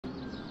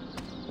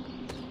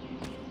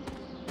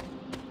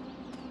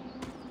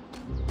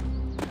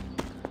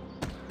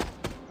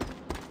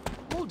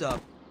hold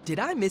up. Did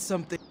I miss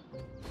something?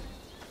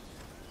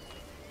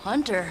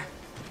 Hunter.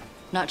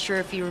 Not sure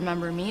if you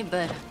remember me,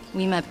 but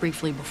we met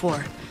briefly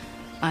before.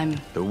 I'm...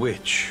 The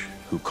witch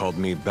who called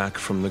me back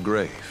from the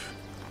grave.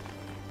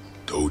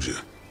 Told you.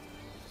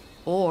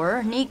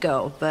 Or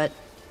Nico, but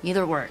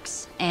either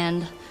works.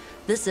 And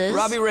this is...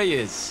 Robbie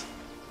Reyes.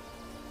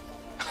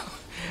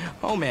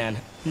 Oh man,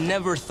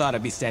 never thought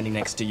I'd be standing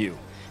next to you.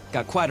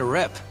 Got quite a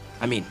rep.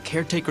 I mean,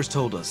 caretakers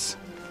told us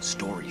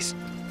stories.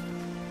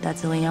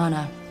 That's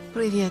Ileana.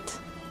 Привет.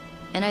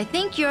 And I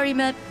think you already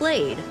met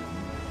Blade.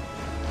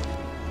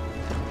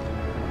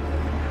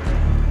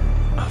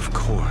 Of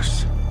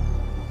course.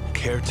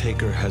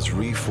 Caretaker has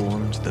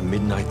reformed the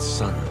Midnight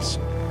Suns.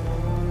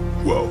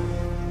 Whoa.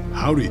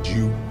 How did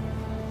you...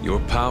 Your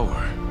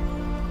power.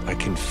 I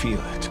can feel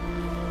it.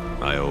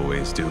 I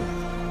always do.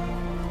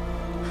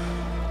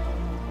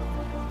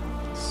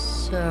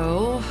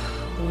 So,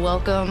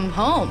 welcome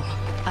home.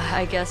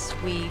 I guess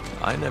we...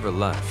 I never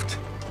left.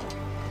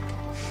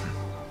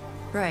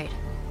 Right.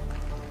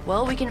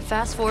 Well, we can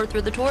fast forward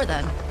through the tour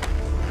then.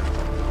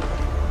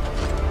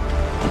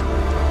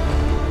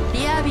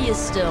 The Abbey is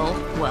still,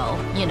 well,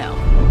 you know,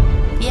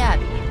 the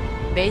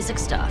Abbey. Basic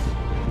stuff.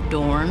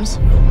 Dorms,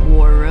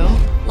 war room,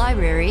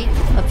 library,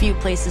 a few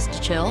places to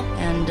chill,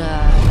 and,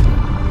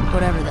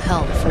 whatever the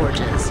hell the Forge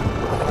is.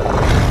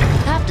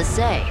 Have to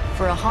say,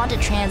 for a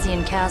haunted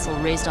transient castle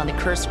raised on the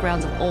cursed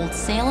grounds of Old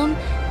Salem,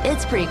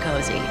 it's pretty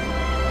cozy.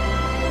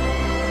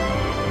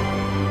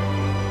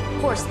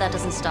 Of course, that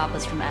doesn't stop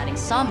us from adding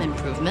some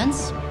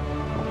improvements.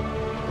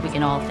 We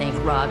can all thank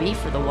Robbie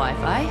for the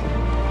Wi-Fi.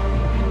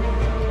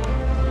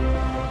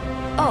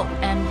 Oh,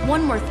 and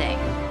one more thing.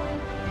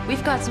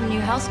 We've got some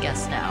new house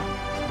guests now.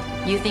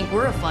 You think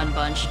we're a fun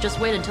bunch, just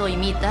wait until you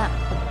meet them.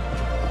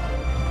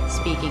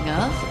 Speaking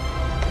of,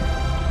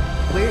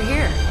 we're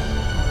here.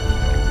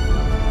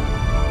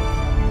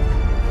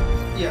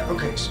 Yeah,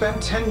 okay.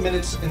 Spend 10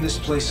 minutes in this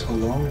place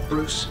alone,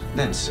 Bruce,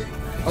 then see.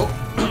 Oh,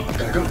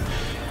 gotta go.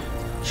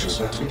 Show's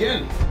about to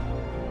begin.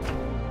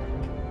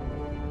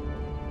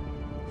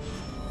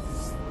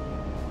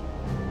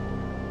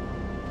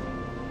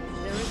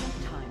 There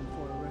isn't time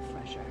for a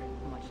refresher,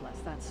 much less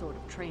that sort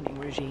of training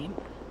regime.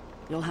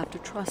 You'll have to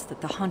trust that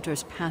the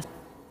Hunter's past...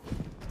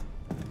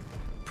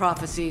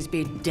 Prophecies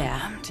be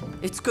damned.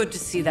 It's good to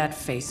see that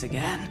face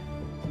again.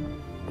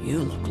 You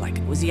look like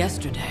it was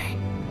yesterday.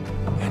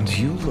 And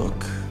you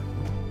look...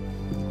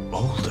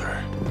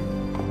 older.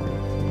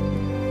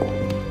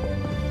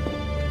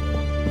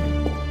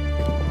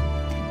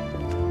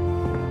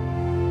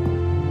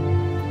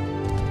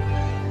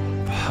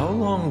 How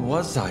long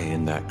was I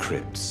in that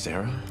crypt,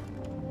 Sarah?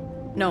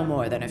 No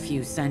more than a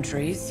few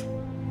centuries.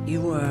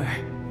 You were...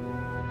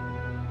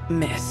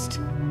 missed.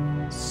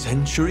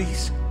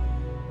 Centuries?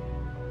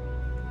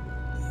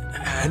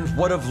 And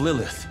what of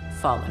Lilith?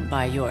 Fallen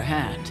by your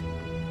hand.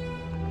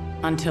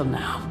 Until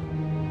now.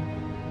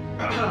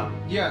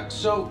 Yeah,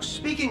 so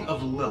speaking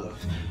of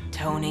Lilith...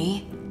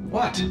 Tony?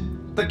 What?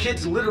 The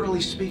kid's literally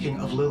speaking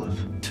of Lilith.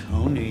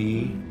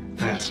 Tony.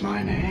 That's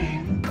my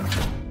name.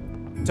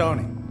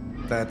 Tony.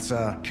 That's,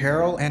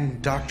 Carol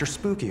and Dr.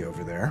 Spooky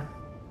over there.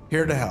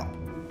 Here to help.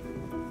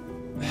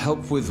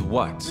 Help with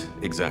what,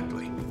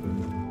 exactly?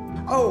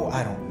 Oh,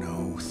 I don't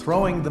know.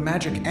 Throwing the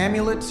magic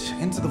amulet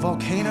into the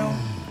volcano?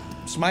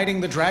 Smiting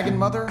the Dragon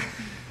Mother?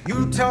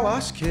 You tell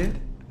us, kid.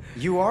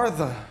 You are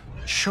the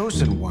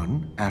chosen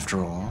one,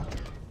 after all.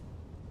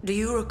 Do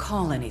you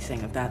recall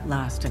anything of that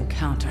last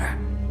encounter,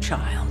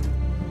 child?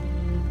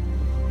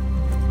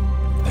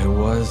 There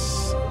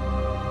was...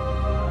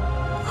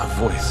 a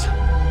voice.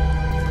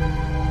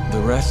 The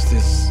rest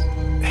is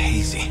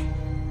hazy.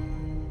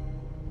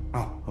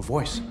 Oh, a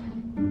voice.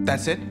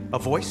 That's it? A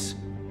voice?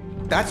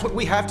 That's what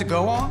we have to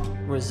go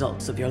on?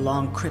 Results of your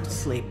long crypt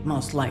sleep,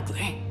 most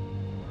likely.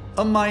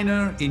 A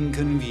minor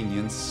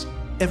inconvenience.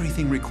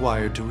 Everything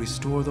required to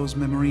restore those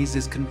memories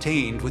is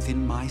contained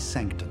within my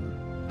sanctum.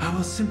 I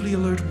will simply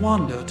alert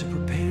Wanda to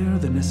prepare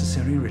the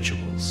necessary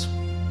rituals.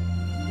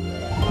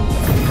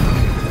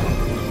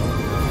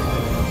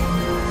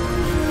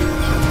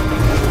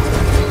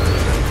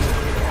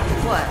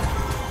 What?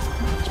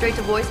 Straight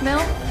to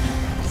voicemail?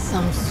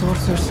 Some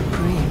sorcerer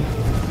supreme.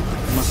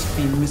 Must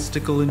be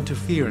mystical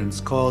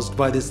interference caused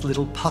by this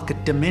little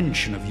pocket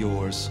dimension of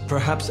yours.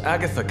 Perhaps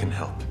Agatha can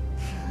help.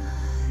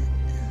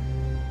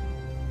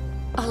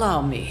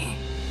 Allow me.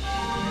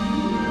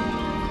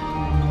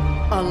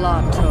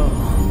 Alato.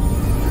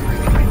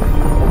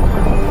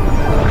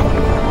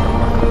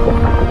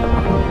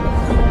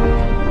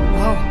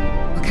 Whoa,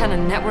 what kind of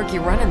network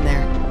you running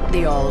there?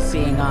 The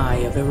all-seeing eye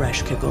of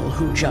Ereshkigal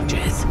who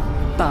judges.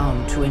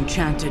 Bound to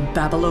enchanted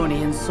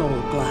Babylonian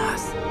soul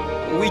glass.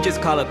 We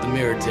just call it the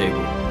mirror table.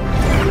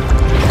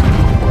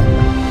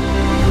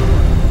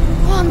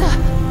 Wanda!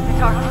 The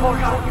dark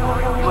force,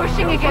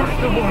 pushing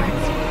against the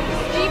wards.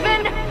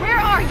 Stephen, where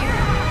are you?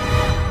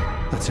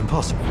 That's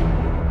impossible.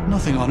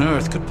 Nothing on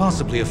Earth could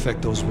possibly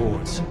affect those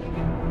wards.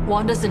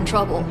 Wanda's in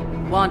trouble.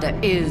 Wanda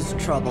is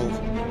trouble.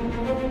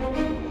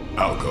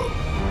 I'll go.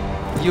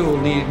 You'll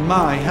need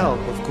my help,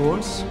 of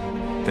course.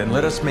 Then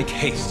let us make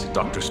haste,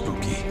 Dr.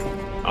 Spooky.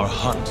 Our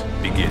hunt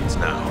begins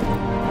now.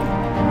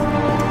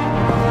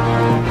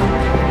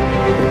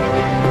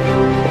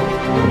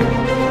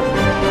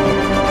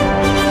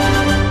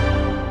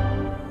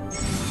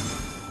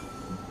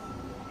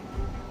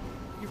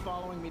 You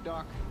following me,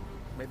 Doc?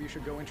 Maybe you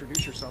should go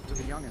introduce yourself to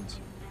the youngins.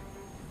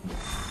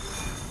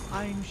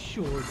 I'm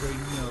sure they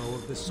know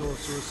of the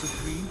Sorcerer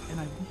Supreme, and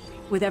I...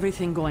 With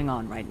everything going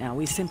on right now,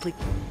 we simply...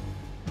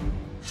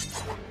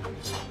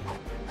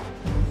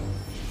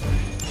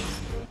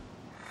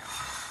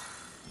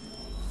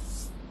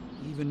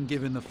 Even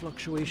given the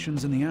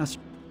fluctuations in the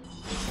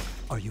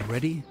Are you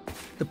ready?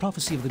 The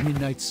prophecy of the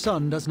Midnight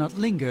Sun does not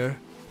linger,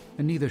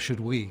 and neither should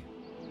we.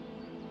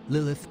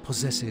 Lilith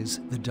possesses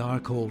the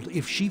Darkhold.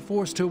 If she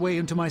forced her way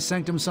into my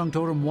Sanctum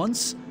Sanctorum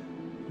once,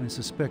 I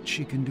suspect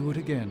she can do it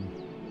again.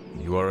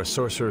 You are a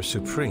Sorcerer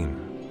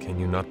Supreme. Can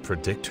you not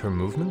predict her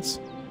movements?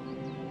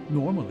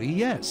 Normally,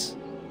 yes.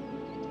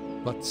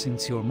 But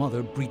since your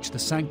mother breached the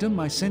Sanctum,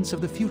 my sense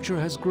of the future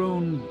has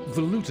grown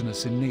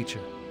volutinous in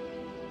nature.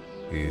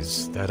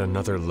 Is that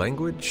another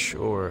language,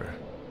 or...?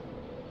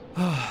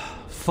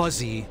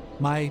 Fuzzy.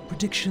 My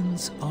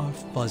predictions are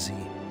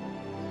fuzzy.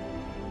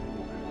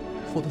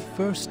 For the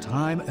first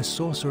time as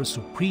Sorcerer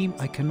Supreme,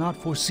 I cannot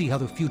foresee how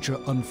the future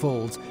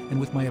unfolds, and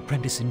with my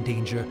apprentice in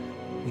danger,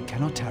 we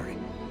cannot tarry.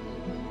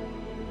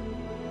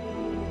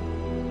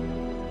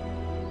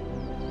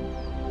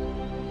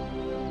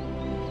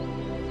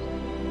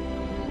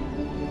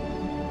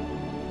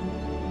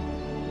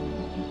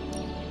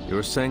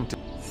 Your Sanctum...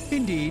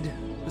 Indeed.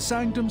 The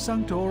Sanctum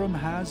Sanctorum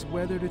has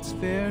weathered its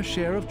fair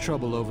share of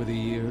trouble over the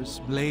years.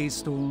 Blaze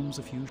storms,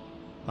 a few...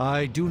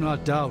 I do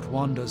not doubt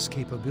Wanda's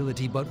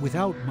capability, but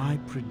without my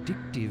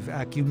predictive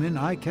acumen,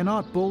 I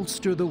cannot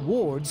bolster the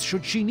wards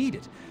should she need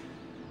it.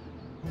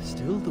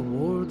 Still, the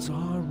wards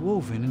are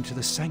woven into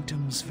the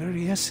Sanctum's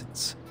very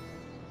essence.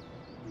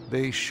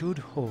 They should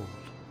hold.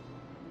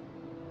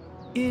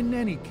 In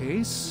any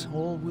case,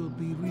 all will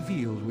be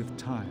revealed with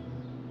time.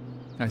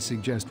 I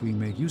suggest we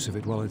make use of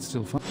it while it's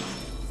still fun.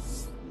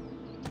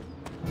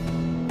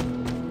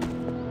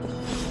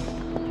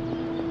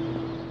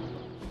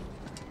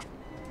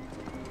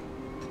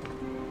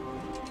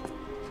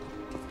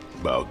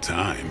 About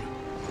time.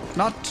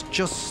 Not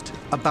just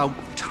about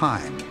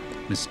time,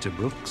 Mr.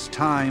 Brooks.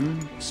 Time,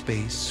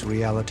 space,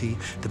 reality,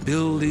 the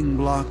building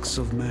blocks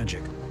of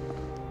magic.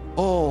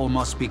 All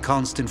must be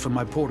constant for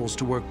my portals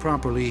to work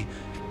properly.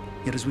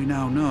 Yet as we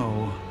now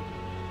know,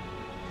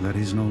 that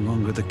is no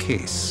longer the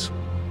case.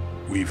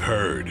 We've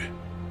heard.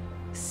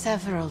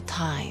 Several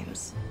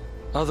times.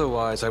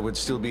 Otherwise, I would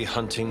still be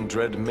hunting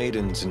dread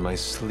maidens in my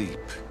sleep.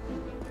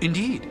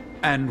 Indeed.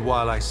 And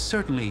while I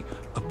certainly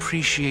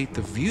appreciate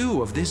the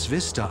view of this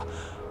vista,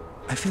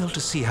 I fail to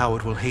see how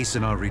it will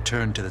hasten our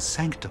return to the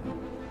Sanctum.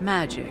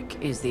 Magic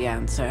is the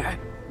answer.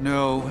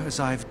 No, as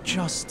I've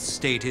just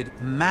stated,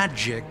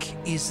 magic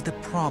is the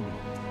problem.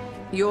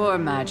 Your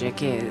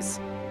magic is...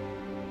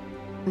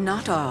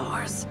 not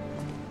ours.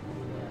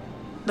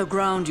 The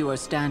ground you are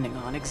standing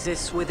on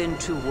exists within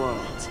two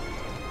worlds.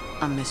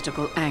 A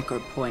mystical anchor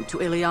point to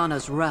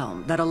Ileana's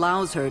realm that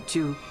allows her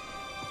to...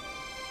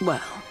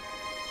 well,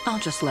 I'll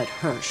just let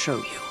her show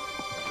you.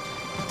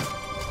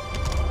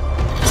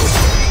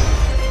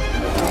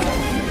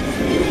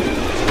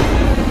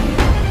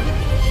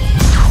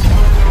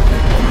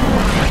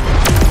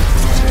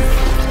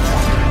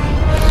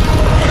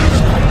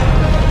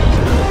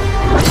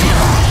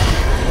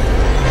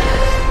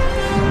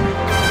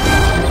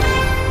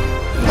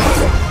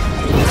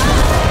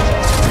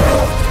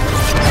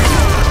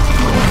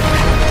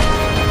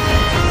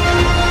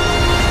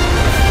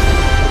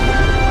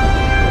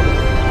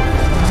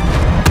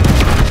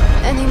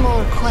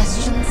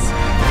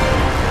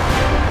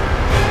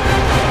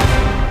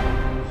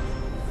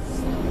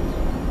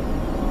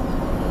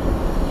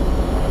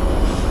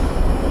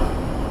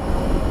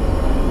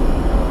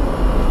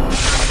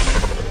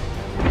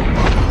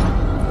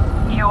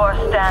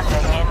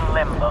 Standing in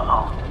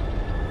limbo.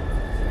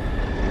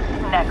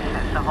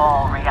 Nexus of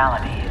all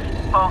realities,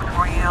 both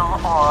real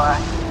or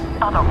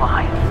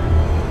otherwise.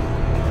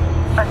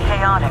 A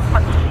chaotic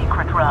but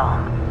secret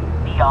realm,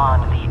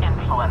 beyond the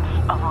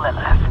influence of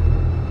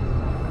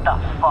Lilith.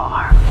 Thus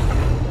far.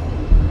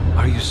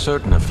 Are you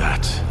certain of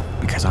that?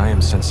 Because I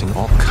am sensing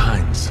all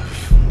kinds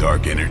of...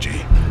 dark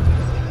energy.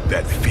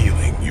 That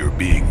feeling you're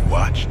being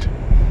watched.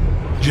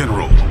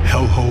 General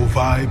hellhole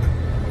vibe?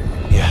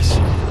 Yes.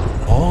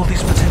 All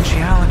these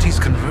potentialities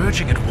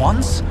converging at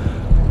once?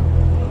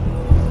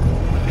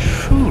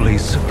 Truly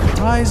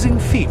surprising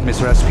feat,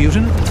 Miss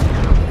Rasputin.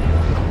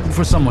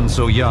 For someone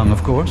so young,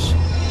 of course.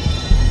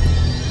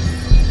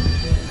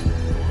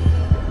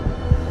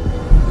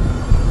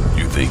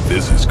 You think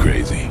this is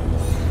crazy?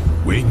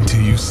 Wait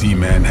until you see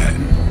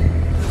Manhattan.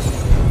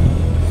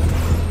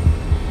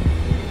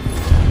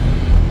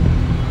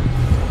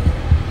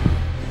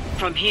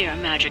 From here,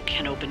 magic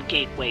can open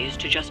gateways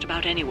to just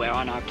about anywhere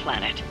on our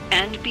planet,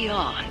 and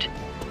beyond.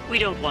 We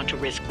don't want to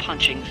risk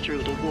punching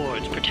through the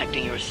wards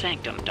protecting your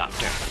sanctum,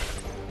 Doctor.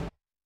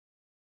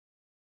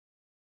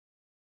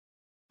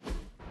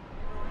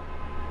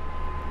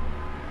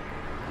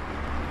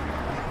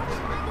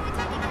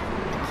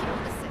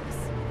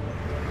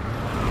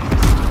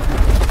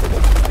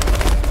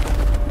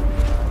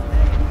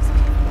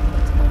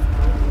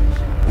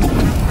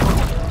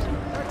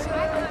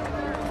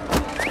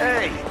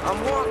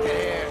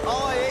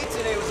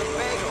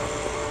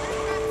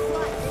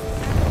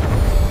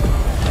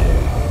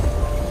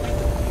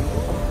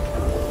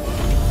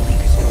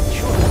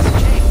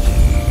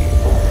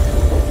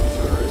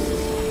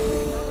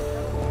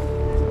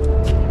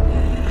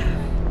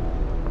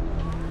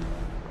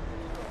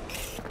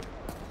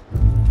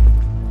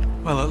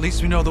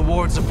 least we know the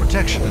wards of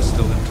protection are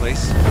still in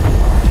place.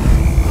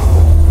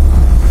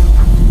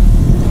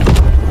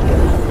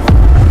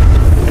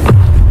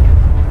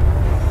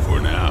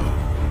 For now.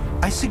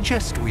 I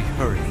suggest we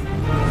hurry.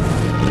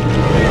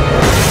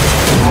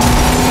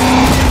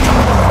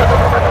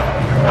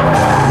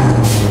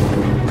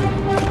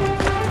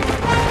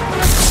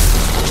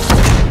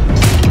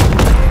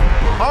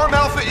 Arm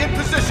Alpha in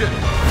position!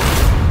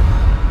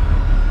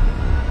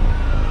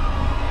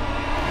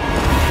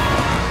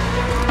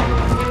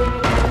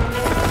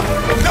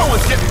 No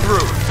one's getting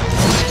through!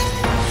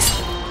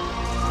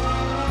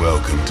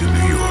 Welcome to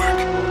New York.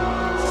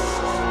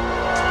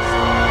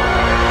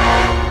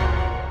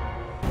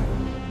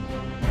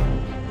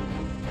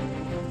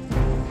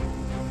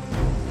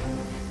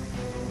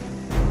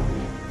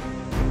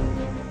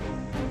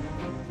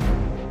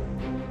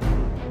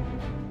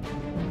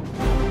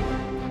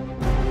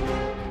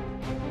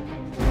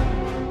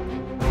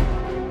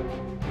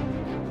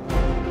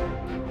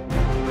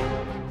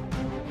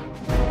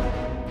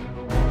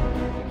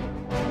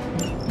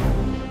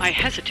 I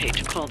hesitate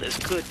to call this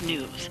good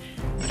news,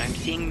 but I'm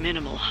seeing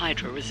minimal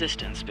Hydra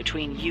resistance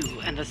between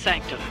you and the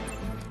Sanctum.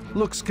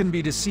 Looks can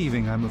be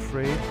deceiving, I'm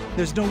afraid.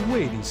 There's no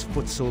way these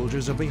foot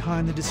soldiers are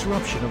behind the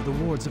disruption of the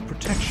wards of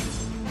protection.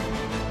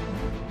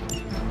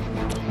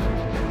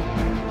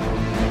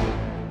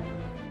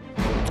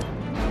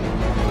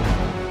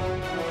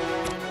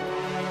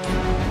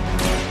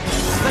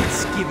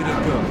 Let's give it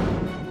a go.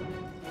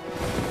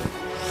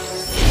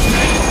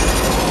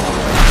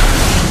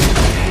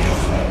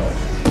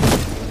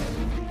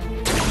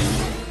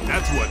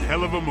 That's one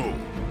hell of a move.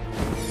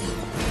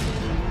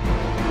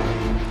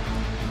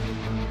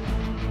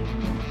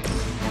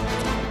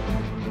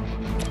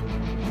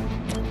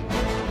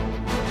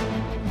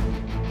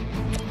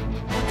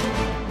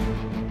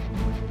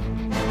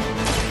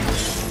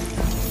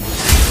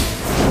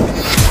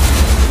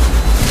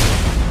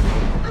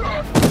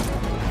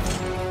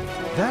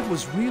 That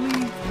was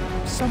really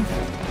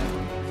something.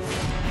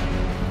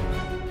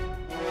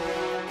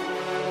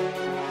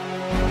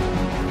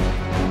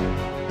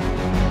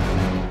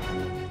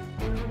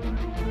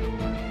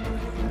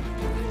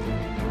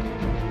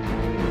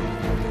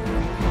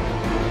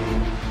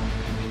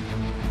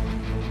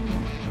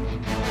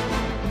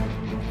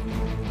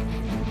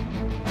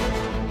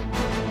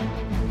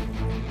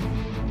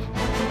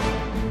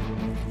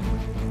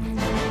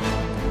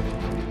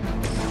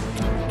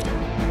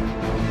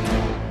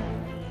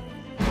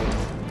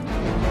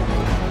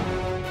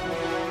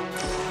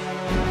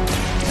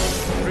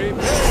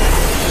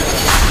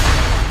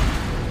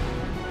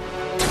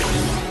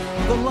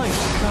 The light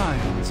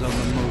shines on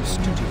the most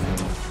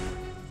dutiful.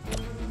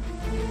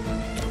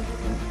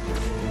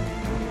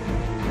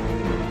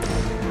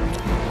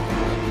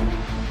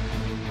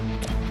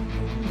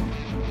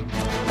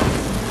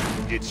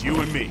 It's you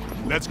and me.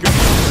 Let's go.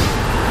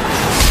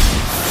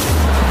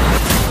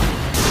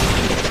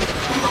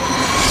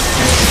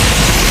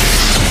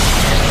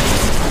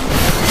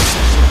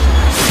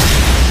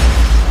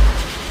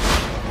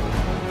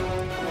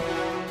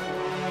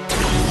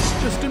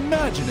 Just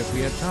imagine if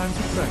we had time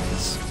to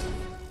practice.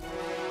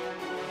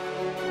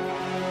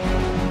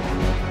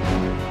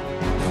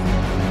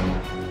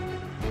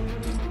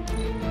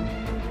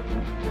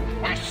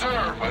 We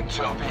serve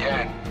until the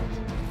end.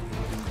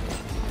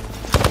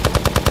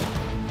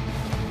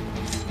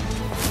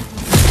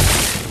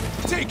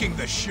 Taking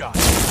the shot.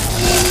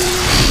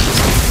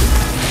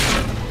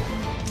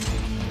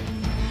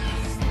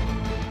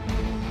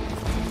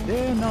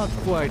 They're not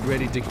quite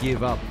ready to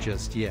give up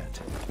just yet.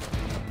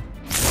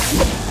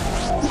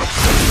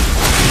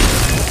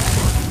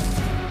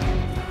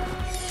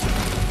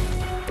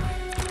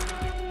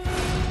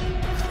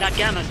 That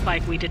gamma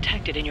spike we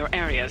detected in your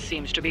area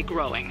seems to be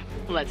growing.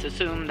 Let's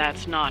assume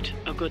that's not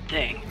a good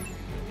thing.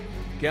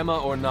 Gamma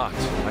or not,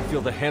 I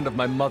feel the hand of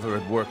my mother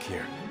at work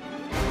here.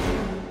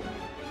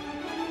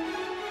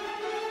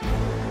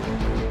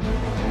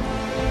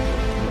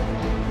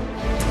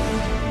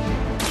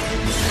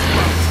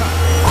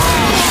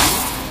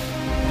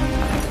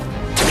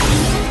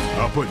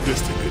 I'll put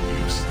this to good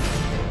use.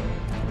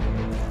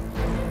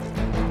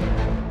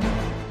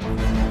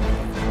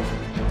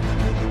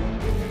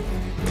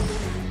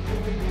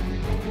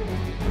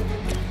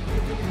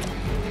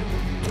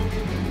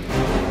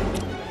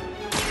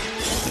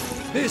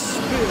 This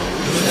spill.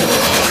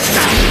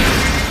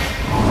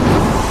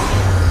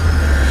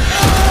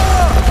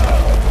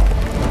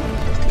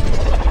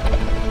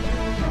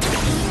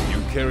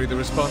 You carry the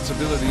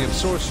responsibility of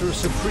Sorcerer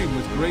Supreme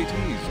with great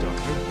ease,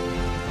 Doctor.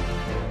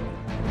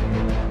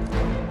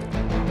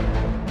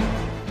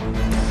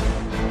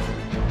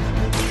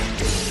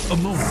 A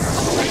moment.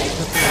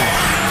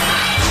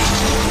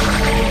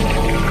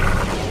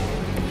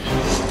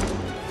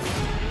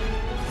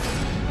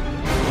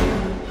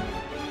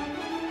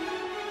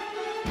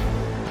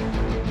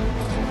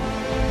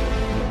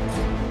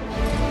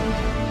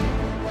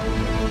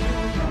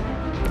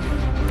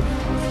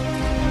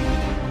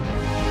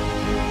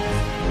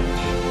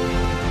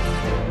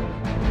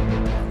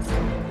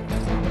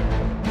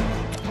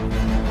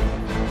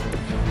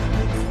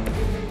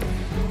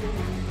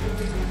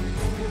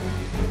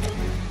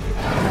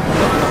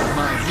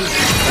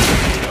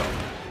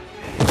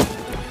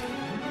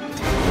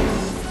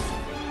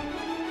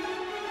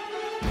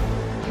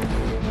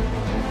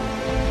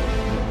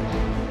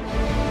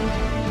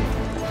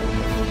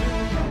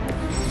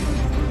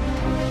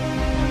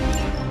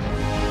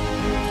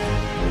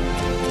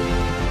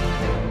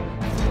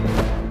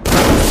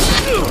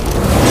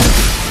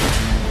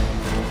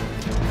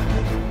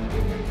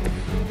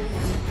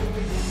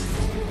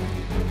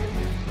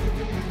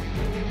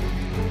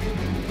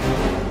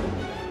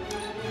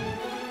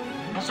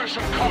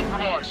 Position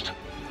compromised.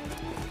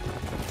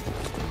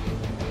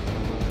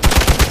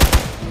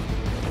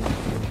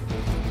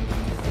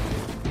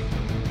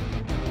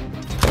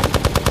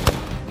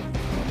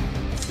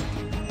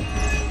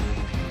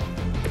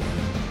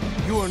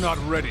 You are not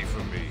ready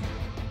for me.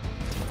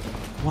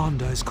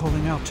 Wanda is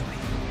calling out to me.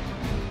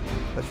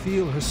 I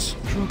feel her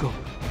struggle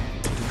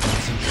to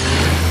concentrate.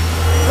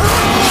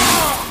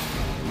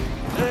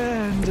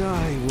 And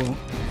I won't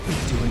be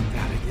doing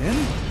that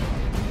again.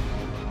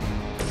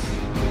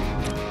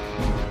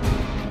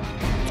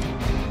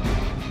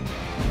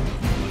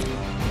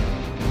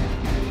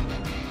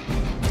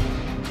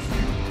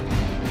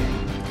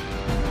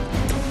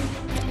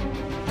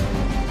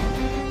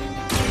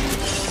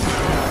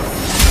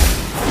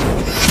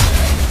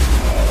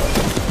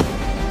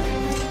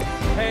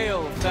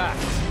 Hail that!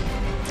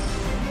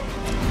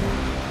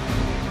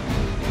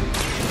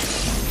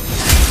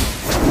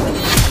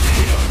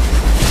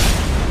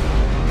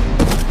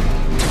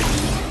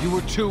 You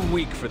were too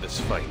weak for this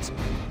fight.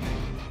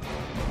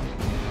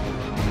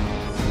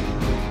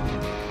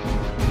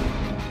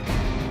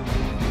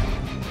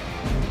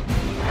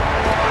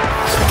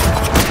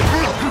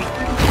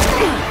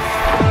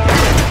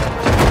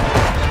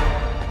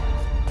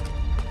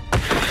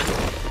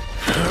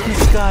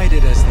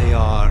 Misguided as they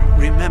are,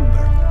 remember,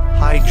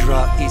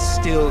 Hydra is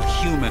still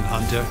human,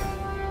 Hunter.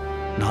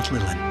 Not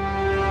Lilin.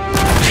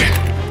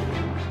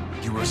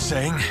 You were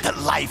saying? The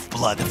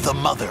lifeblood of the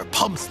Mother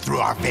pumps through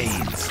our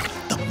veins.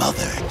 The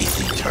Mother is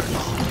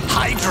eternal.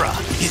 Hydra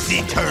is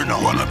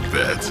eternal. Wanna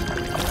bet?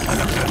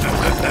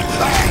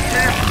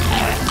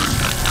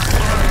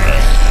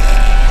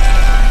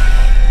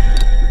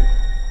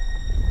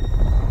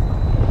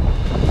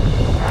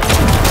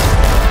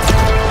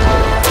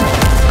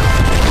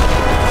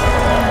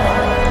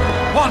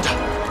 Wanda!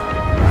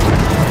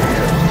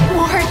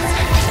 Wards!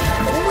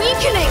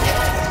 Weakening!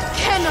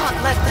 Cannot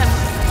let them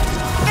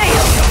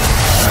fail!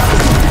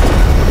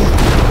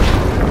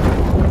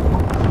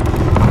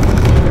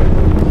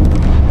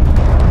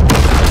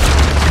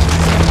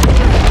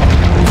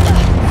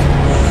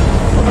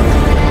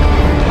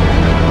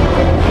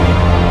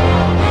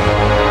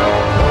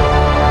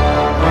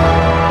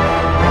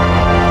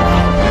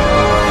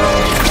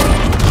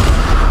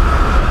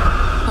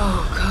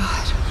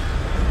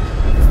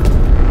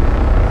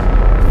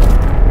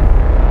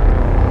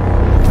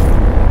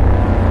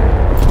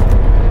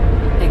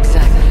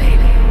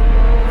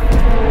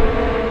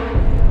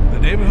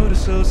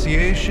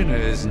 Association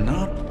is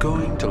not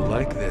going to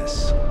like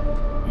this.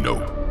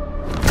 Nope.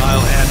 I'll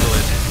handle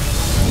it.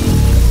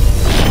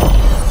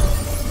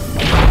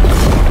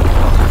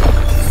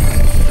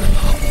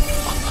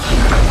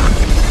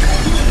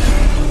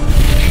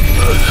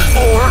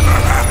 Or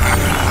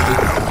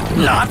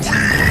not. We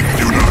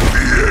do not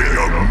fear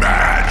your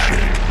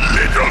magic,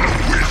 little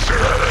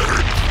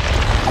wizard.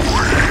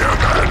 We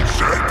have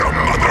answered the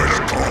Mother's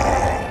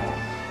call.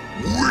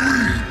 We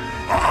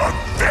are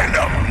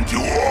venom to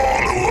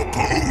all who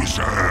oppose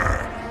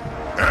her.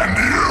 And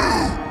you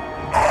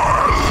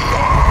are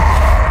large.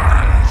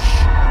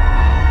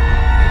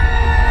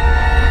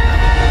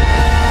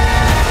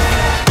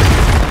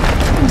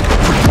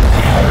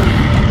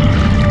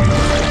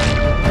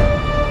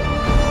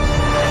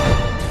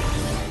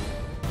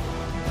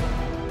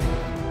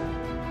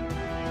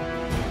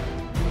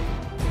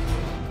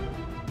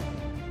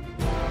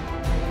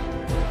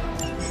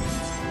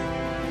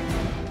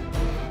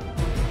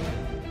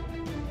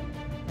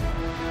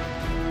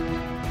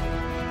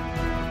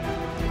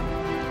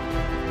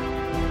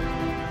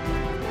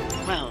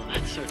 Well,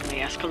 that certainly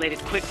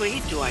escalated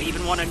quickly. Do I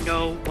even want to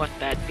know what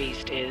that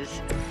beast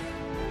is?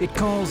 It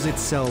calls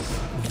itself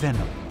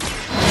Venom.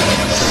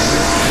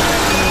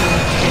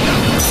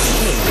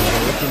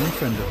 A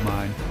friend of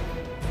mine.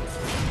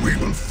 We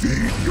will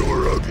feed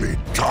your ugly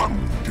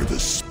tongue to the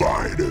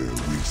spider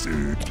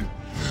wizard.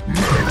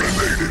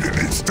 Marinate it in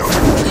his stomach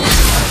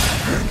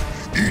and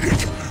eat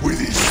it with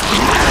his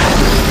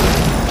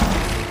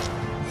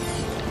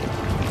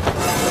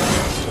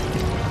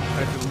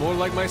I feel more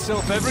like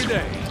myself every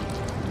day.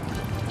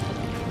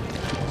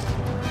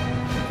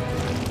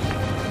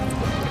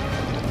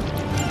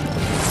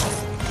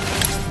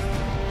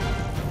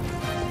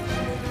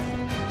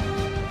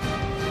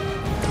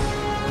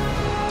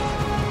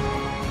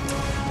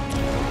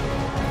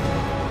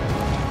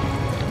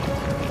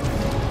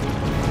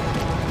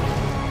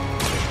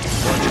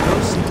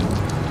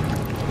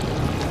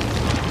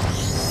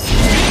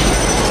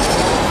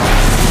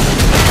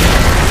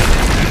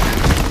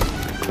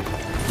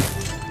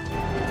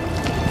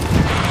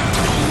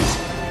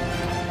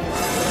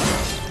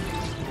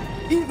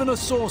 Even a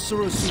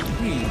Sorcerer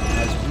Supreme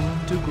has room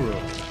to grow.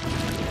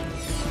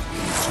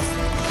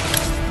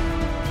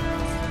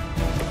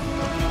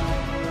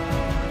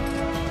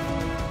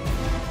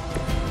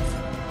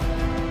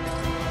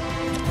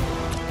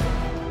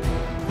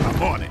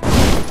 I'm on it.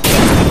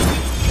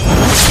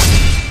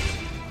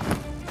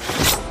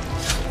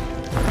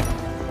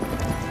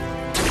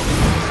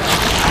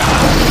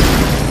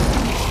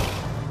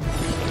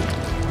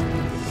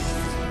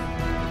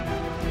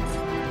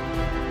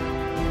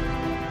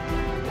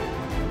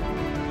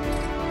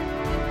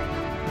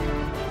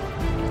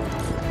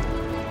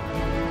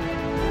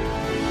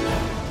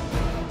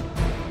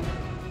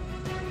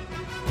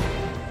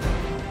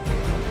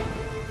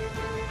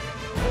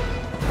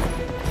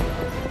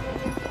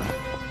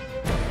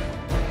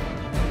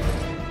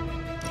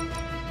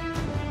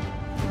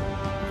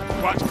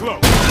 Watch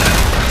close.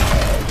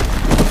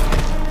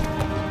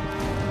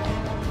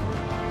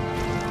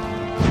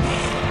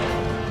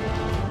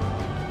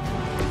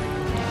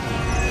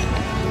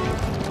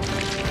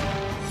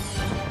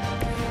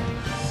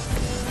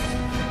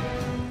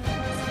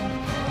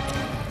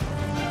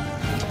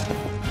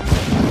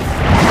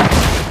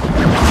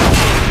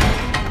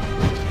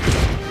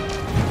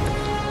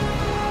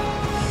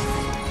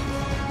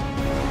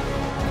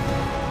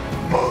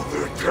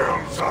 Mother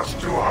tells us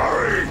to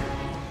hurry.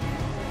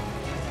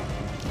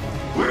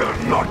 We're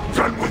not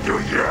done with you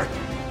yet.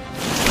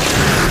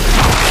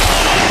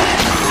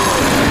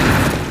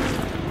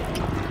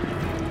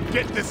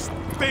 Get this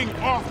thing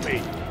off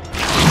me!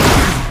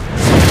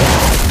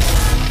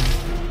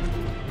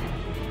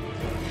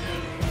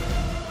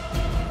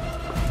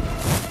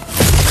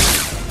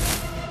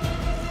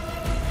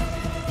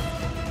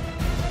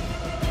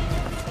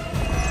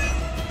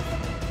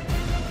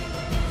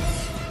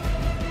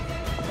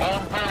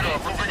 On Beta,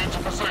 moving into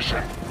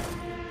position.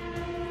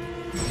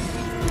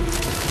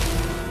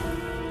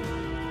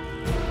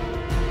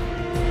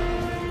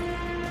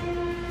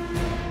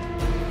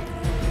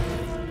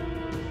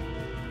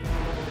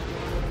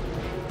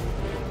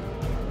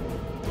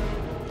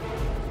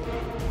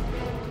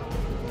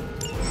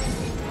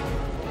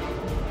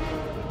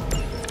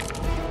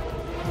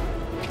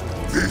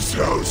 This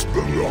house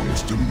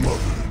belongs to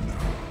Mother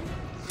now,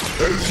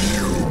 as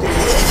you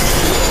belong.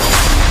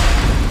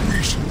 We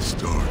shall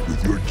start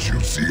with your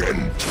juicy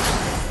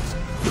entrails,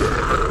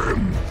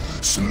 then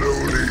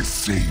slowly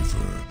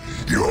savor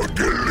your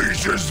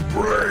delicious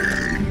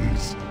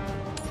brains.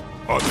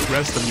 Are the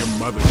rest of your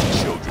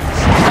mother's children's?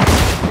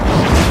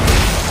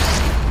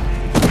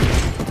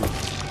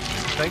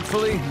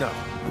 Thankfully, no.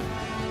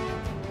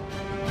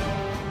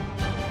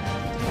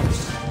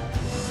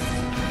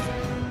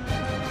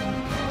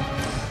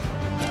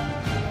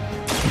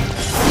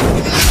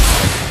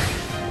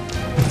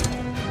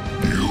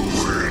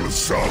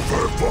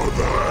 Suffer for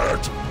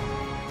that!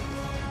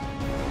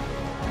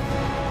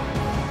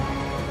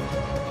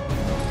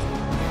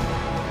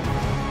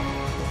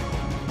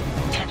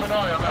 Keep an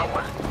eye on that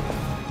one.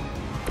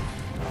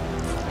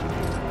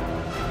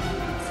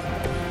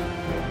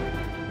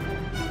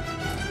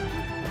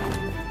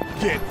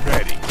 Get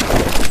ready.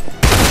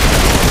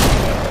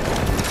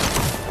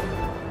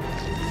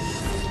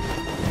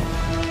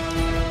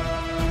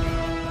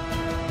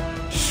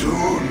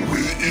 Soon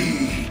we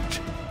eat.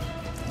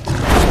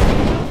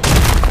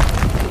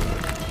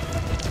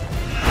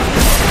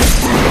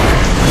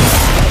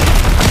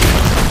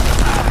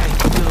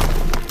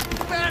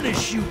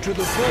 Banish you to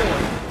the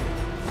void!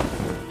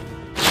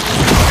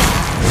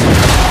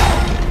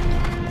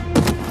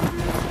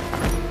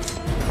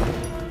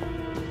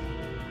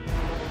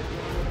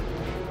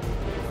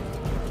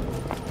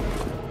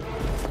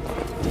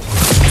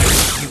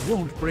 You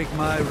won't break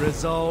my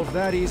resolve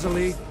that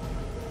easily.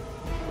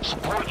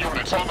 Support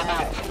units on the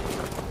move.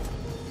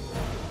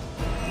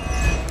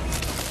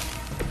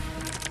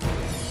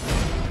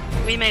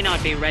 We may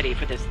not be ready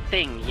for this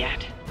thing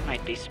yet.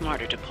 Might be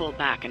smarter to pull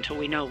back until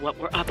we know what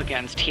we're up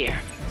against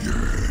here.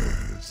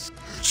 Yes.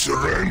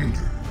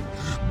 Surrender.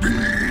 Be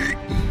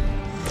eaten.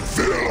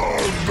 Fill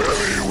our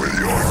belly with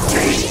your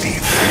tasty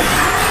food.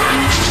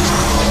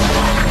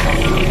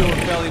 Fill your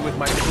belly with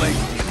my plate.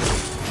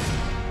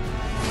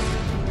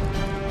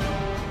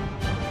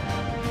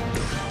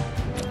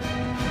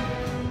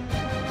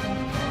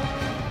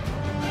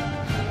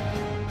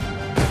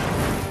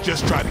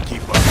 Just try to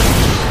keep up.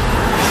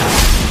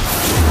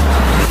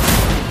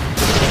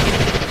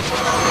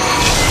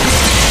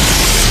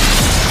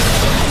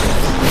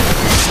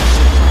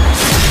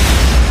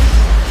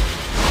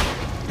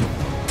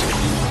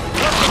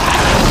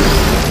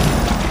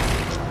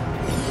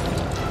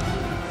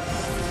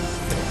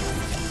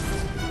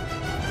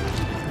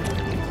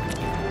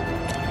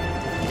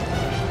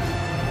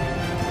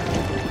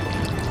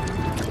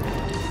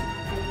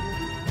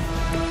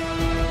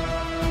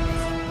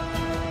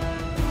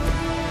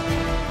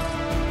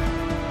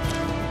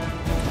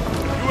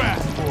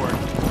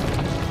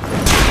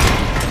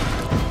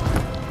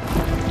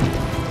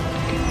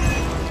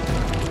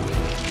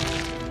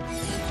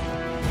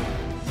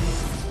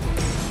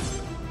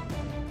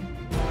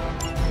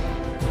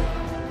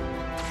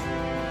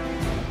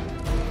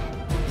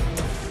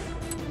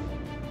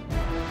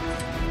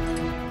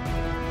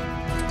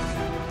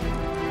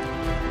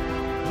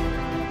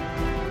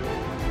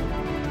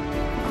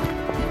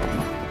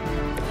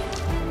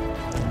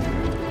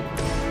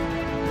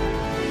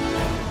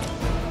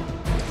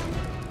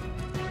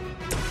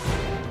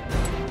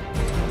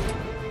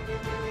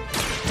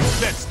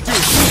 Let's do it!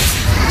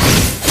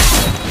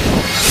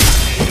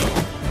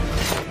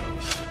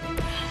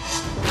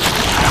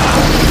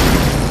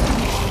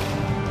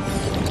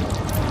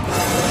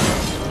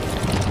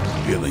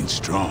 Feeling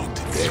strong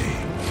today.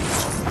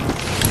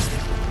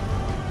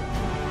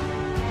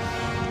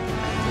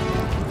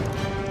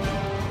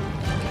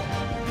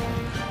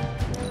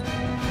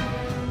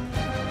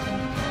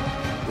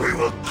 We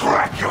will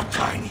crack your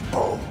tiny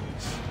bones.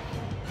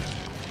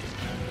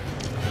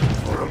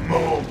 For a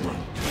moment.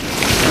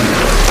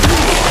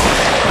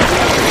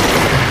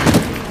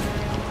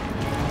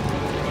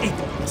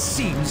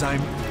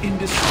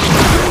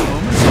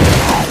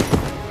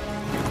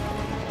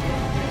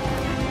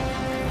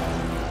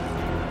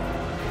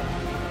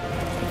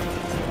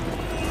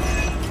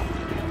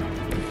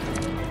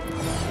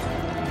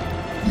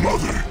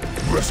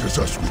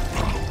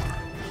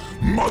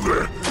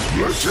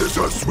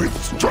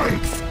 with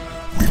strength.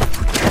 We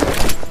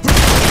protect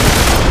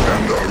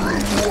and are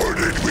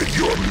rewarded with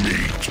your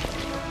meat.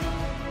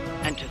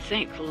 And to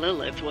think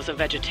Lilith was a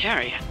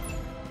vegetarian.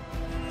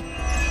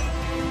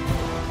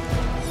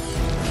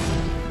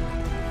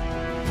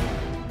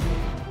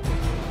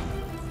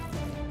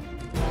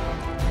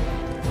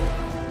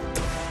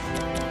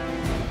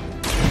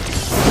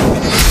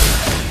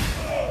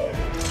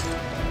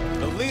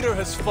 The leader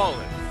has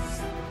fallen.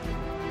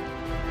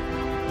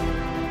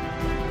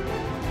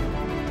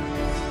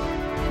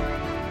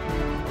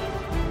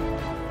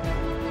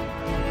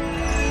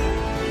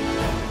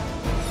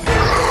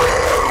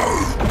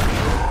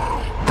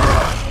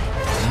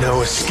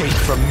 No escape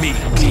from me,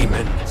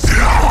 demon.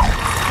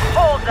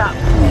 Hold up.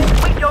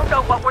 We don't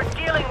know what we're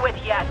dealing with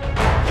yet.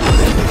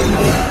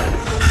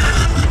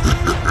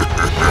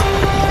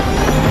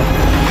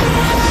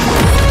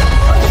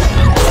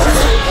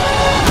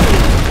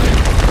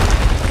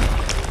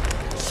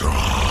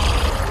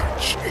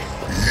 Such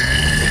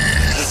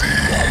easy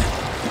prey.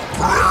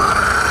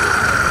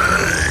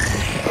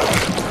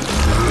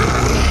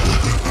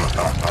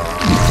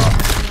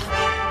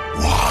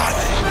 What?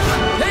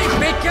 Hey,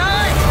 big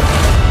guy!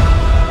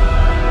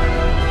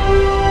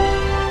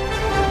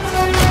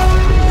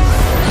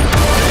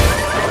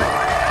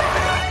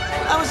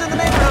 I was in the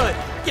neighborhood,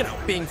 you know,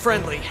 being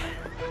friendly.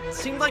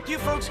 Seemed like you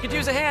folks could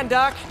use a hand,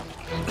 Doc.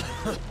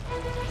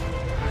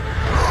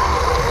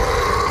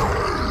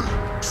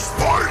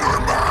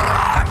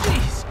 Spider-Man!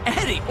 Jeez,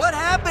 Eddie, what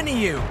happened to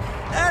you?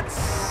 That's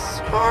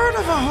sort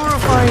of a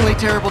horrifyingly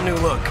terrible new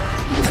look.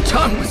 The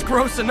tongue was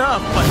gross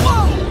enough, but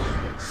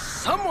whoa!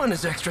 Someone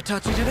is extra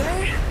touchy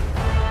today.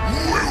 We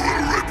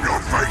will rip your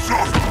face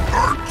off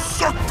and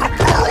suck the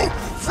marrow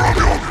from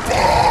your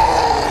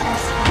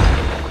bones!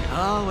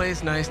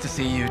 Always nice to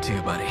see you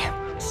too, buddy.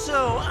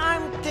 So,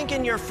 I'm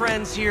thinking your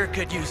friends here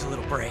could use a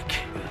little break.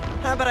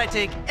 How about I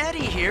take Eddie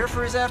here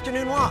for his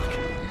afternoon walk?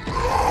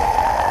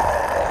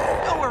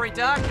 Don't worry,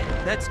 Doc.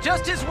 That's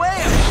just his way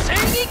of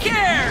saying he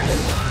cares!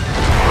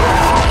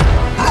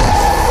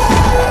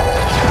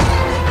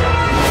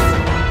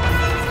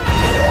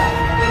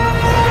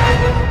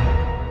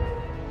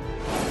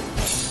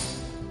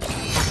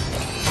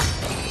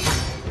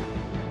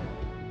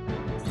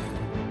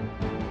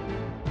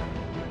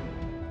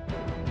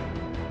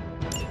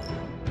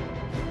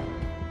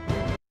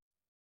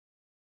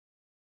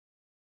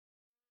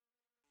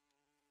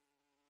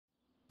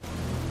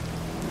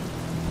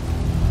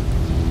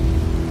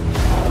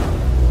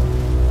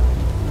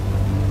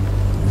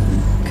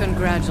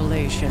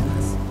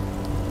 Congratulations.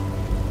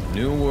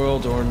 New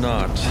world or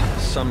not,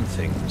 some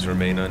things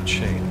remain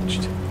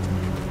unchanged.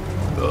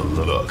 The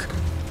look.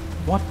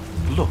 What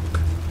look?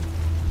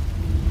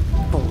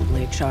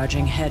 Boldly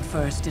charging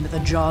headfirst into the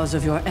jaws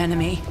of your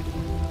enemy.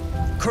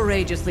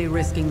 Courageously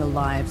risking the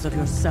lives of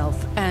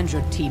yourself and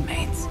your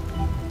teammates.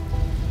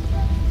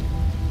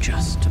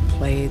 Just to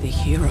play the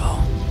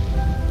hero.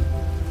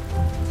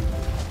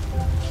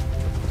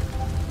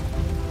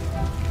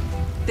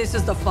 This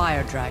is the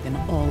Fire Dragon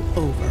all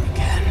over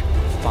again.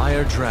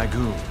 Fire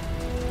Dragoon.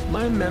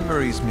 My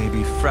memories may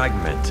be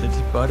fragmented,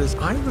 but as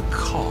I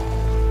recall,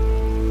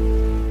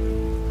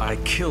 I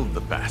killed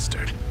the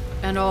bastard.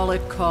 And all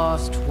it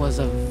cost was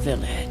a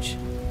village.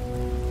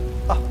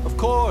 Ah, of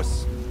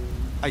course.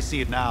 I see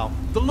it now.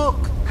 The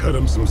look. Cut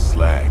him some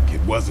slack.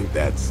 It wasn't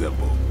that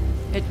simple.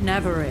 It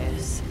never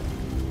is.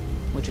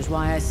 Which is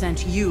why I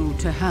sent you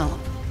to help.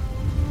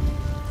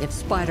 If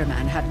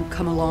Spider-Man hadn't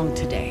come along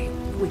today,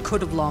 we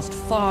could have lost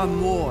far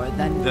more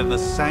than... Than the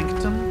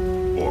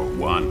Sanctum? Or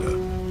Wanda.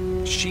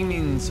 She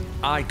means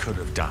I could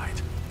have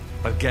died.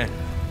 Again,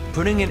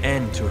 putting an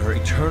end to her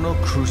eternal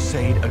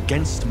crusade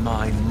against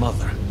my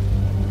mother.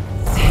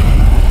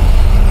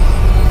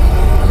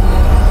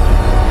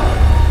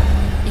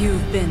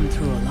 You've been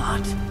through a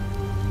lot.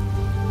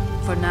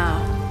 For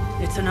now,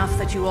 it's enough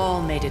that you all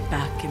made it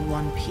back in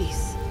one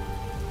piece.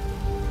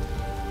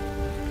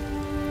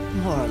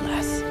 More or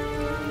less.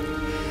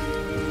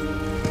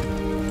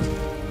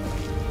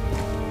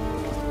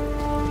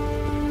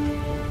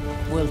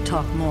 We'll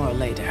talk more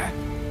later.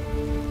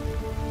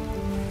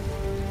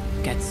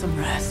 Get some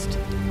rest.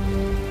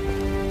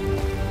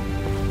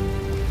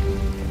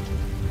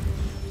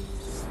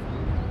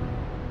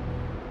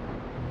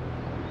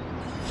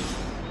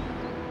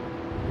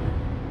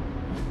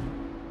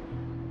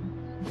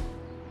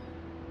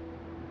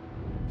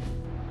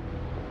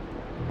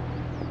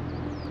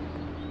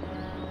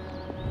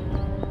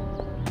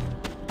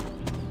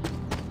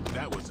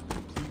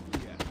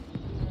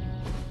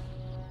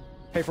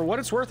 Hey, for what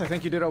it's worth, I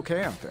think you did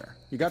okay out there.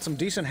 You got some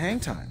decent hang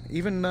time.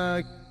 Even,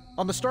 on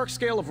the Stark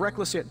scale of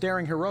reckless yet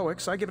daring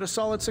heroics, I give it a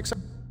solid 6.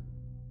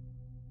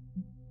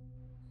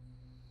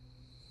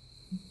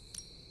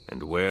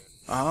 And where?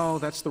 Oh,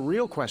 that's the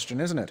real question,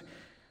 isn't it?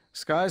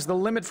 Sky's the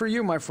limit for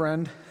you, my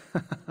friend.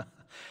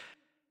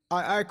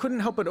 I couldn't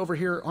help but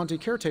overhear Auntie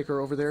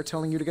Caretaker over there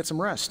telling you to get some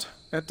rest.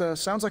 That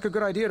sounds like a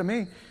good idea to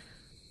me.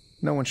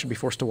 No one should be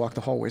forced to walk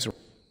the hallways.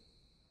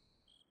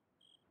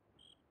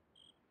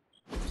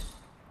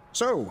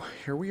 So,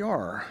 here we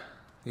are.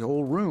 The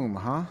old room,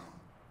 huh?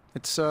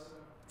 It's,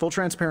 full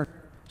transparent.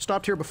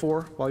 Stopped here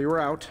before, while you were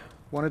out.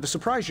 Wanted to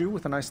surprise you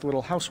with a nice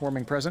little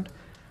housewarming present.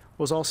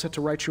 Was all set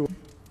to write you...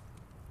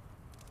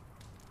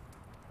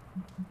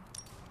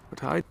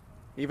 But I...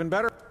 Even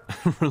better.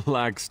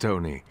 Relax,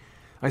 Tony.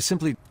 I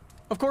simply...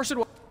 Of course it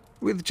was.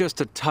 With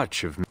just a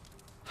touch of...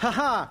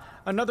 Haha!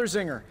 Another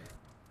zinger.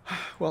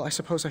 Well, I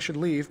suppose I should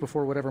leave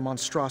before whatever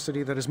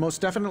monstrosity that is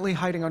most definitely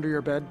hiding under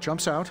your bed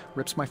jumps out,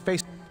 rips my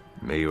face...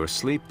 May your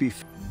sleep be...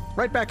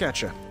 Right back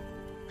at you.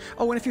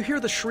 Oh, and if you hear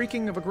the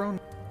shrieking of a grown...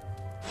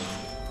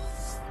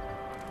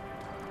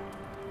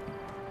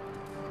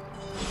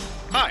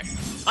 Hi,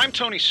 I'm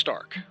Tony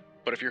Stark.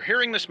 But if you're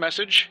hearing this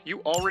message, you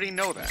already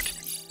know that.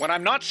 When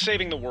I'm not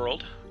saving the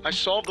world, I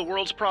solve the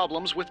world's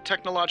problems with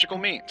technological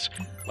means,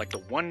 like the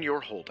one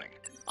you're holding.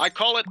 I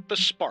call it the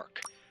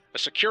Spark, a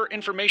secure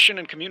information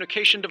and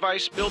communication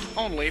device built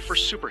only for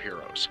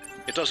superheroes.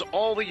 It does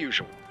all the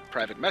usual,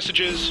 private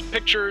messages,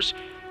 pictures,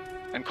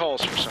 and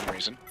calls for some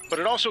reason. But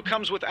it also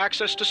comes with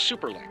access to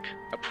Superlink,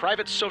 a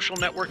private social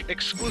network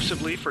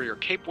exclusively for your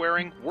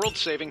cape-wearing,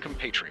 world-saving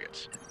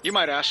compatriots. You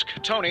might ask,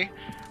 Tony,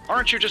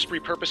 aren't you just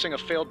repurposing a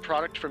failed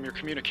product from your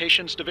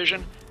communications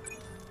division?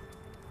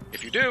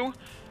 If you do,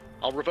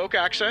 I'll revoke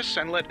access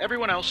and let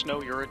everyone else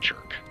know you're a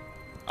jerk.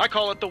 I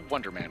call it the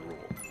Wonder Man rule.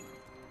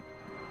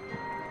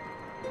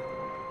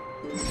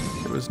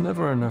 There was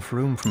never enough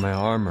room for my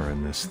armor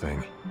in this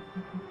thing.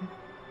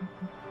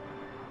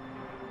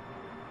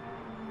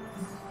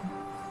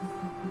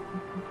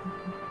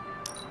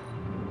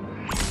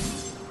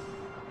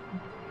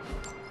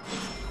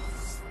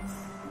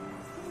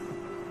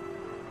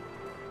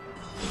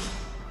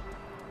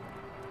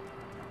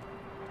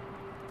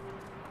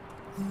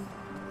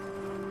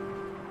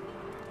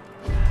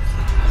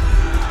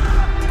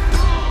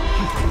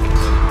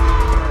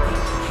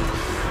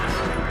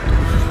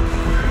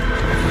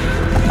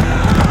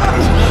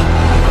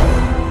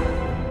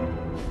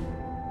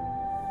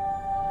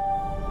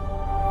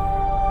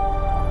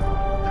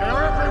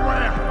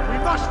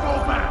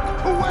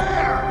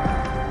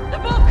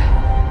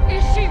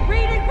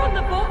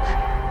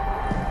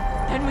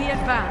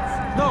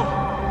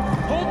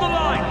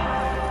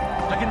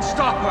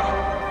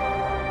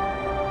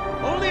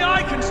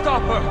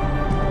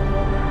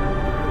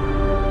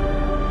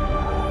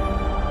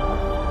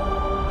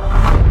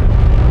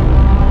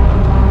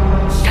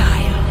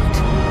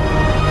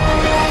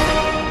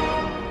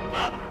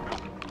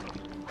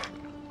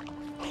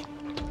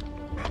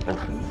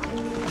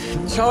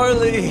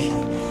 Charlie!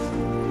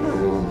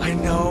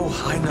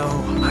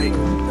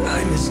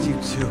 I missed you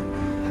too.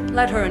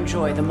 Let her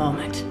enjoy the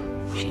moment.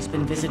 She's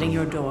been visiting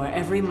your door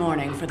every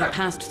morning for the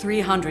past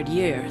 300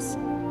 years.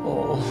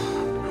 Oh,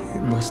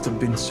 it must have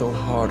been so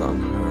hard on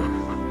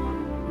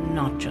her.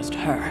 Not just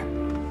her.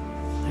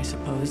 I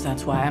suppose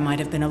that's why I might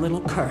have been a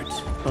little curt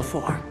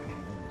before.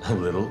 A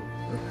little?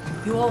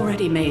 You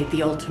already made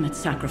the ultimate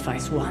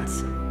sacrifice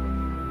once.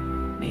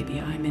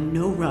 Maybe I'm in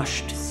no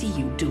rush to see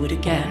you do it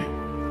again.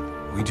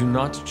 We do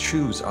not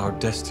choose our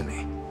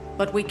destiny.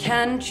 But we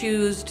can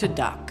choose to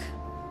duck.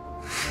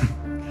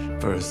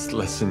 First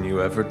lesson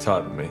you ever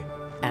taught me.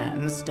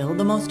 And still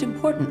the most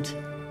important.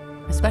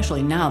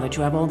 Especially now that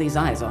you have all these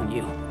eyes on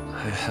you.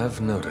 I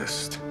have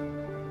noticed.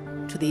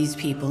 To these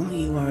people,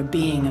 you are a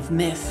being of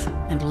myth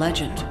and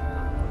legend.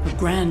 A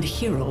grand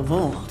hero of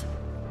old.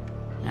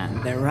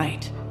 And they're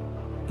right.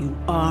 You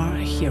are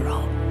a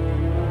hero.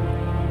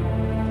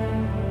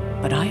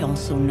 But I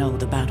also know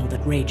the battle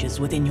that rages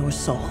within your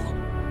soul.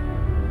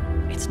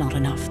 It's not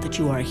enough that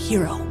you are a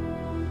hero.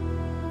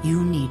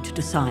 You need to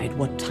decide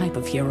what type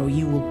of hero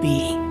you will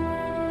be.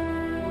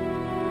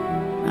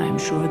 I'm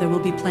sure there will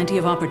be plenty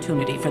of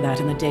opportunity for that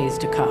in the days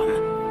to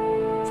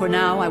come. For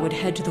now, I would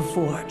head to the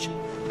Forge.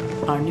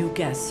 Our new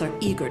guests are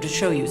eager to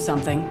show you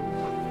something.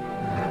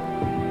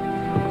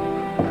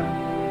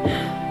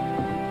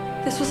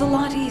 This was a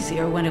lot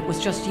easier when it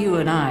was just you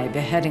and I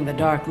beheading the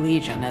Dark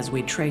Legion as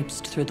we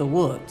traipsed through the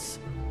woods.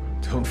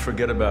 Don't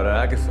forget about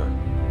Agatha.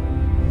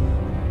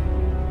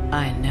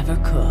 I never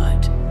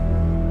could.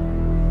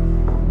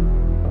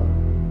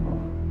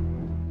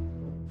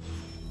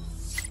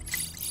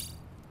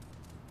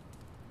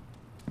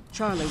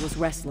 Charlie was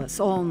restless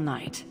all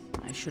night.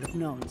 I should have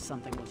known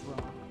something was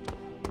wrong.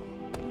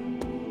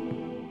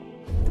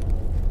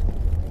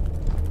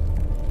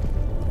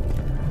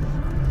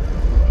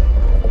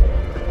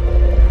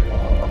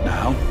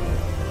 Now?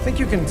 Think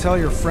you can tell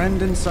your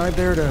friend inside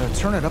there to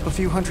turn it up a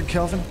few hundred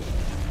Kelvin?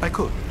 I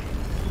could.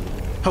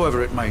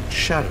 However, it might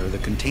shatter the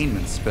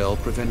containment spell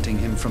preventing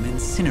him from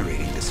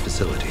incinerating this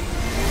facility.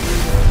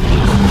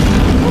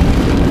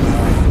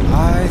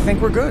 I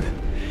think we're good.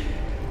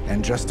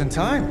 And just in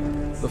time.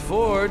 The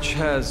Forge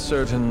has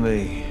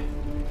certainly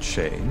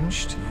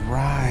changed.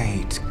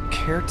 Right.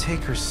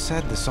 Caretaker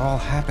said this all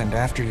happened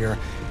after your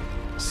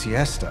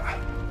siesta.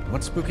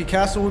 What spooky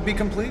castle would be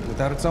complete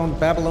without its own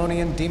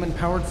Babylonian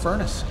demon-powered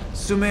furnace?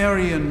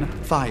 Sumerian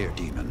fire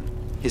demon.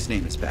 His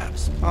name is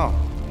Babs. Oh,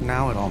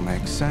 now it all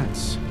makes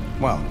sense.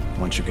 Well,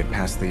 once you get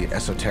past the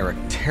esoteric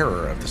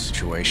terror of the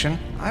situation,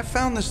 I've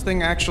found this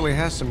thing actually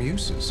has some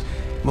uses.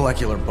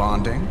 Molecular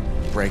bonding,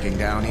 breaking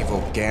down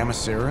evil gamma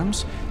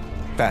serums,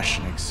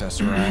 fashion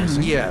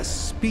accessorizing. Yes,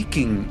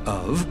 speaking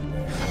of...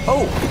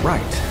 Oh,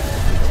 right.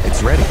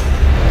 It's ready.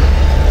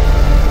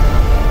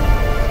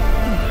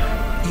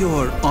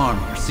 Your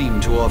armor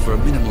seemed to offer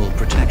minimal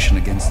protection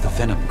against the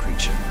venom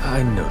creature.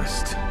 I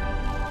noticed.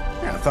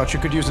 Yeah, I thought you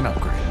could use an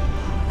upgrade.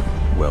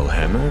 Well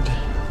hammered,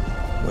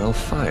 well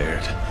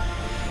fired.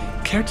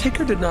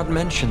 Caretaker did not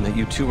mention that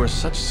you two are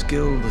such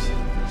skilled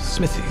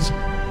smithies.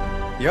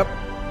 Yep,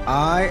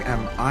 I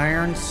am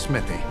Iron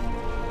Smithy.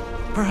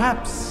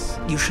 Perhaps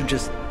you should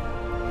just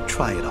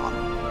try it on.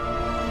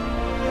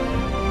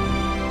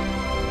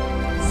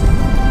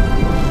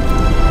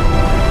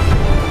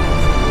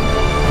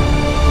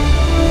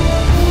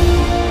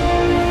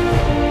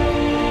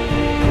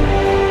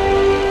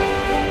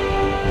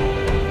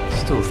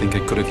 Still think I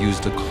could have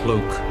used a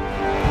cloak.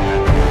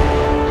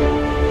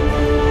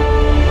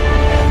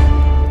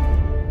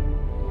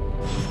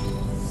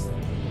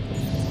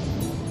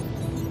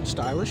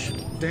 Stylish,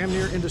 damn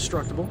near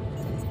indestructible,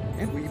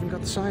 and we even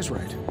got the size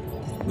right.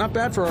 Not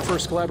bad for our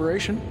first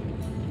collaboration.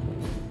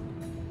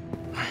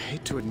 I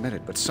hate to admit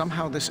it, but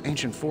somehow this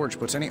ancient forge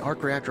puts any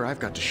arc reactor I've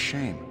got to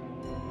shame.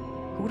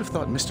 Who would have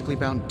thought mystically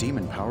bound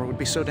demon power would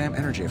be so damn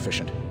energy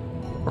efficient?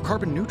 Or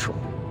carbon neutral?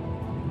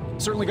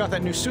 Certainly got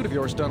that new suit of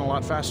yours done a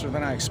lot faster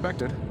than I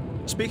expected.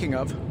 Speaking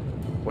of,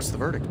 what's the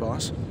verdict,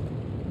 boss?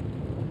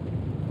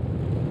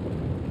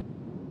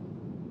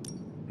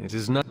 It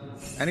is not...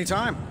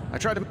 Anytime. I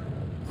tried to...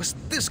 was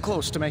this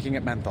close to making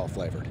it menthol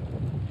flavored.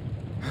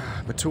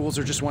 But tools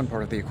are just one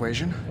part of the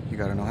equation. You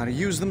gotta know how to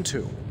use them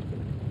too.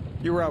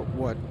 You were out,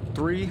 what,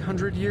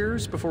 300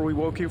 years before we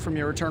woke you from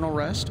your eternal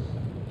rest?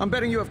 I'm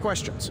betting you have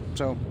questions,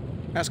 so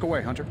ask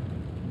away, Hunter.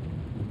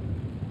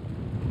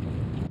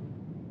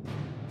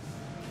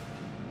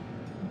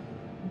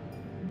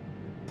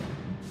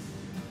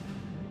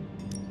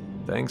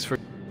 Thanks for...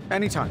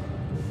 Anytime.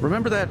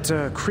 Remember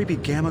that creepy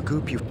gamma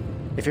goop you...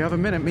 If you have a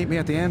minute, meet me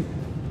at the end.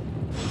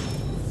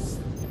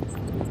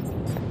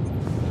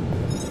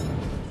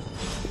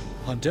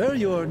 Hunter,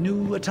 your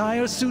new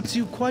attire suits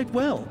you quite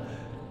well.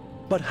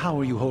 But how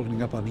are you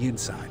holding up on the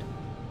inside?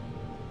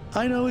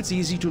 I know it's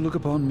easy to look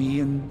upon me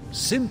and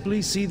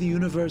simply see the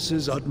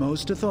universe's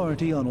utmost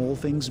authority on all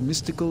things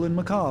mystical and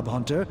macabre,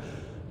 Hunter.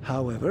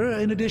 However,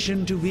 in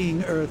addition to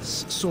being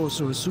Earth's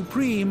sorcerer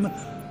supreme,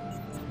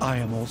 I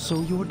am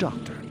also your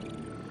doctor.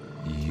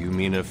 You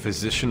mean a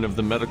physician of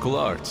the medical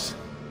arts?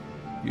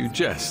 You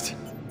jest.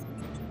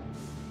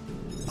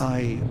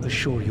 I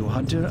assure you,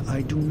 Hunter,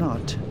 I do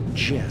not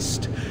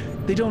jest.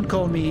 They don't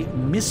call me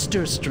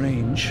Mr.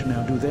 Strange,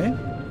 now do they?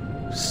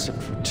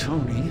 Except for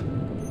Tony.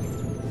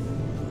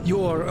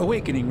 Your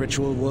awakening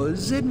ritual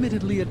was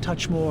admittedly a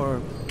touch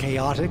more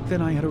chaotic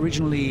than I had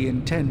originally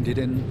intended,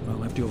 and,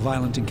 well, after your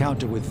violent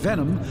encounter with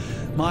Venom,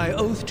 my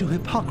oath to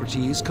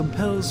Hippocrates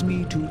compels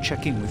me to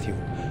check in with you.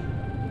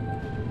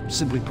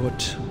 Simply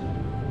put,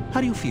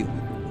 how do you feel?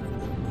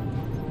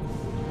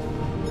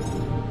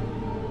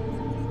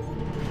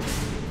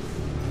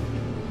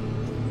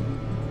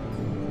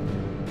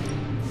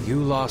 You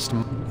lost...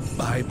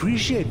 I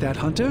appreciate that,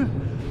 Hunter.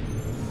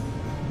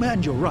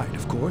 And you're right,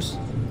 of course.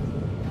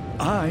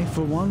 I,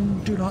 for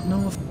one, do not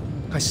know if...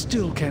 I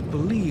still can't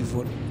believe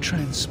what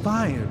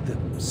transpired.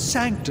 The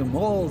sanctum,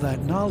 all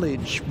that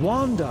knowledge.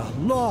 Wanda,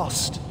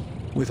 lost.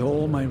 With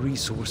all my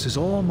resources,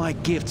 all my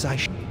gifts,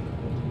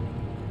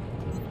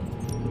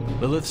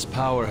 Lilith's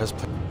power has...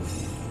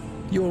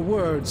 Your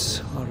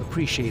words are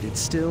appreciated.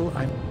 Still,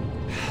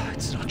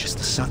 it's not just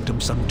the Sanctum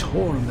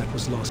Sanctorum that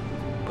was lost,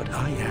 but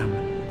I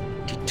am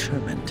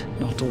determined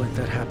not to let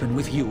that happen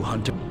with you,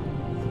 Hunter.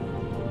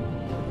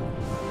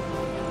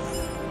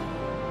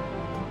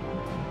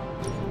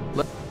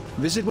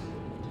 Visit...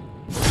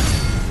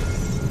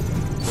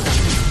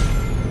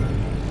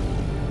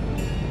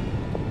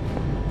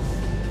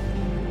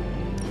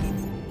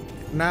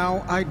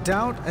 Now, I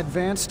doubt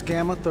advanced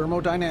gamma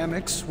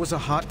thermodynamics was a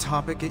hot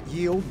topic at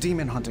Yield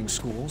Demon Hunting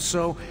School,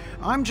 so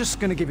I'm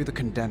just gonna give you the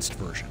condensed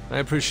version. I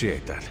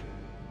appreciate that.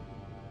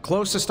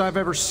 Closest I've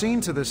ever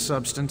seen to this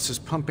substance is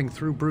pumping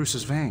through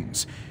Bruce's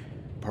veins.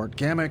 Part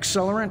gamma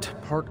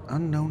accelerant, part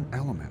unknown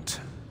element.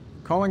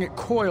 Calling it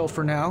Coil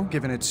for now,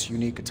 given its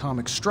unique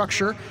atomic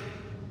structure.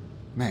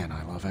 Man,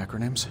 I love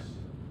acronyms.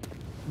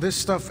 This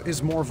stuff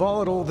is more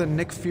volatile than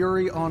Nick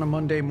Fury on a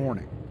Monday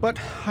morning. But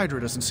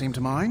Hydra doesn't seem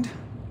to mind.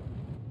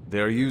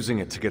 They're using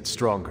it to get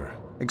stronger.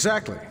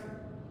 Exactly.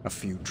 A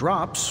few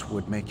drops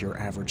would make your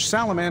average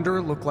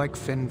salamander look like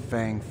Fin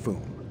Fang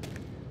Foom.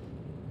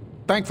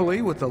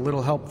 Thankfully, with a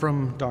little help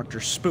from Dr.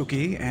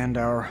 Spooky and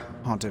our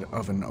haunted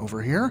oven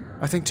over here,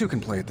 I think two can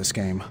play at this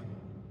game.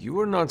 You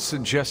are not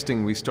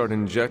suggesting we start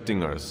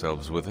injecting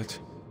ourselves with it?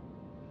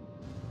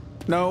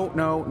 No,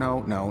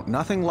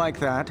 nothing like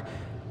that.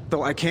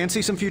 Though I can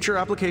see some future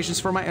applications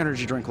for my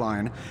energy drink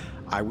line.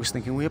 I was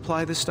thinking we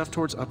apply this stuff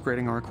towards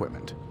upgrading our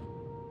equipment.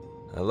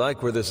 I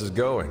like where this is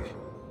going.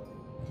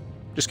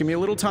 Just give me a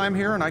little time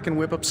here and I can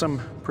whip up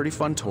some pretty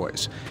fun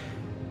toys.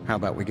 How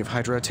about we give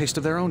Hydra a taste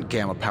of their own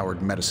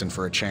gamma-powered medicine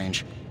for a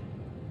change?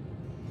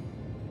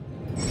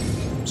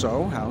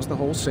 So, how's the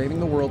whole saving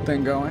the world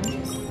thing going?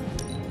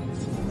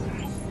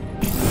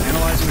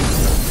 Analyzing...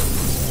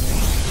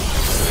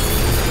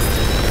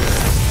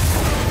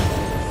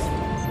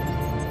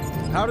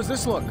 How does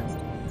this look?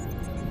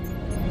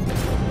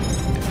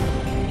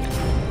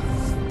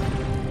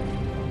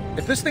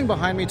 If this thing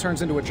behind me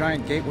turns into a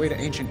giant gateway to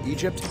ancient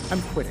Egypt,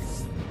 I'm quitting.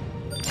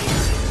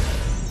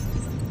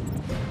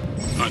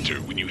 Hunter,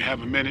 when you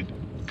have a minute,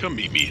 come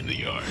meet me in the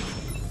yard.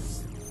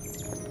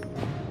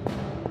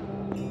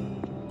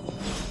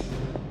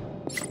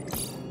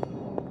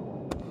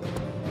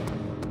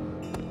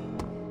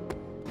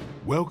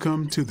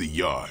 Welcome to the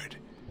yard.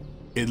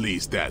 At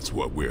least that's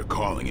what we're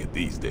calling it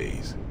these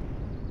days.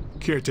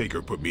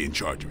 Caretaker put me in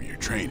charge of your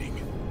training.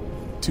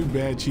 Too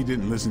bad she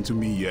didn't listen to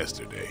me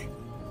yesterday.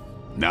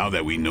 Now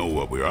that we know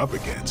what we're up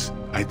against,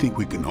 I think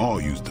we can all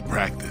use the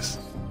practice.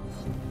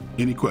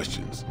 Any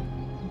questions?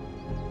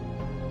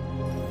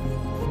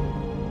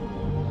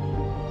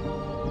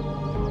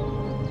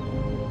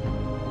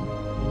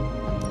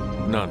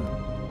 None.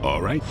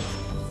 All right.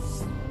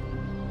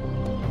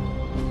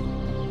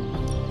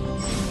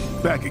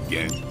 Back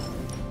again.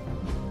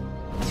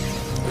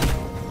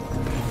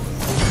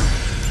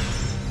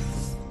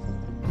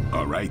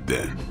 All right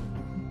then.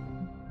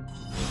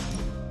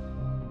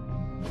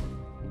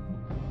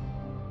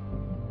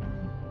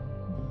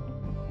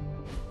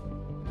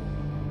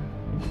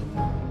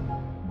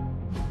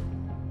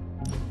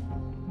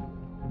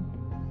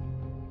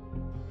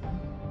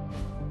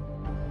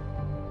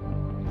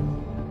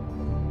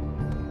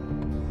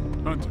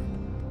 Hunter.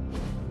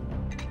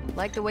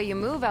 Like the way you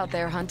move out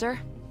there, Hunter.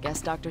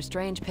 Guess Dr.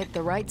 Strange picked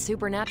the right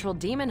supernatural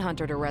demon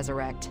hunter to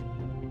resurrect.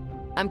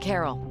 I'm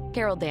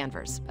Carol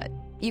Danvers, but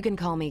you can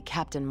call me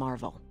Captain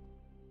Marvel.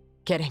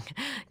 Kidding,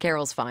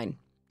 Carol's fine.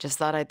 Just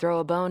thought I'd throw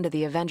a bone to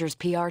the Avengers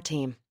PR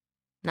team.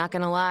 Not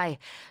gonna lie,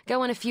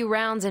 going a few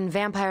rounds in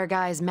Vampire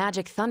Guy's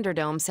Magic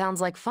Thunderdome sounds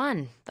like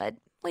fun, but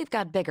we've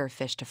got bigger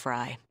fish to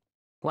fry.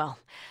 Well,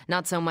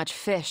 not so much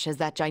fish as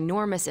that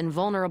ginormous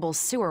invulnerable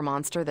sewer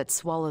monster that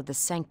swallowed the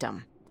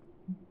Sanctum.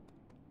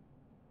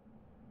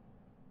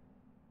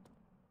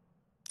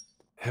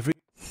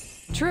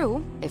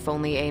 True, if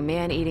only a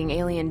man-eating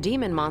alien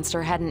demon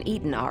monster hadn't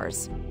eaten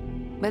ours.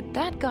 But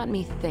that got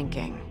me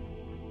thinking.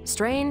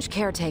 Strange,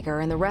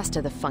 Caretaker, and the rest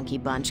of the funky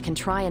bunch can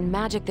try and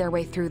magic their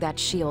way through that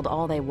shield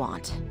all they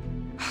want.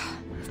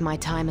 If my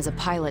time as a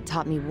pilot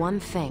taught me one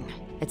thing,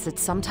 it's that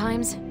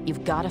sometimes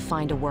you've gotta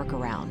find a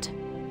workaround.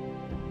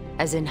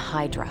 As in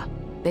Hydra,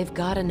 they've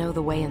gotta know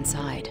the way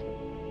inside.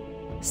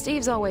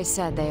 Steve's always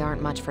said they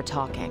aren't much for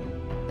talking,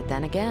 but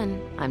then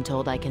again, I'm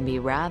told I can be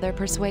rather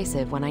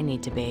persuasive when I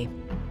need to be.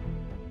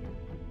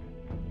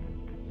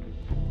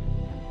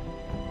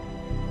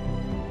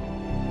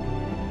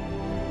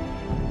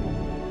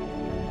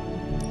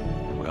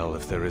 Well,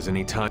 if there is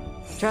any time...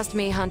 Trust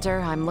me,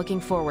 Hunter, I'm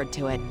looking forward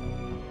to it.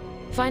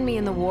 Find me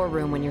in the war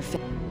room when you're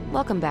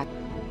Welcome back.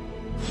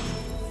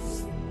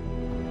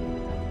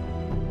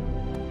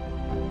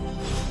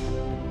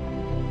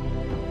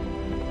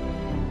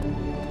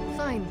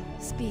 Fine,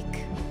 speak.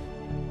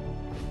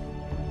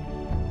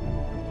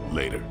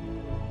 Later.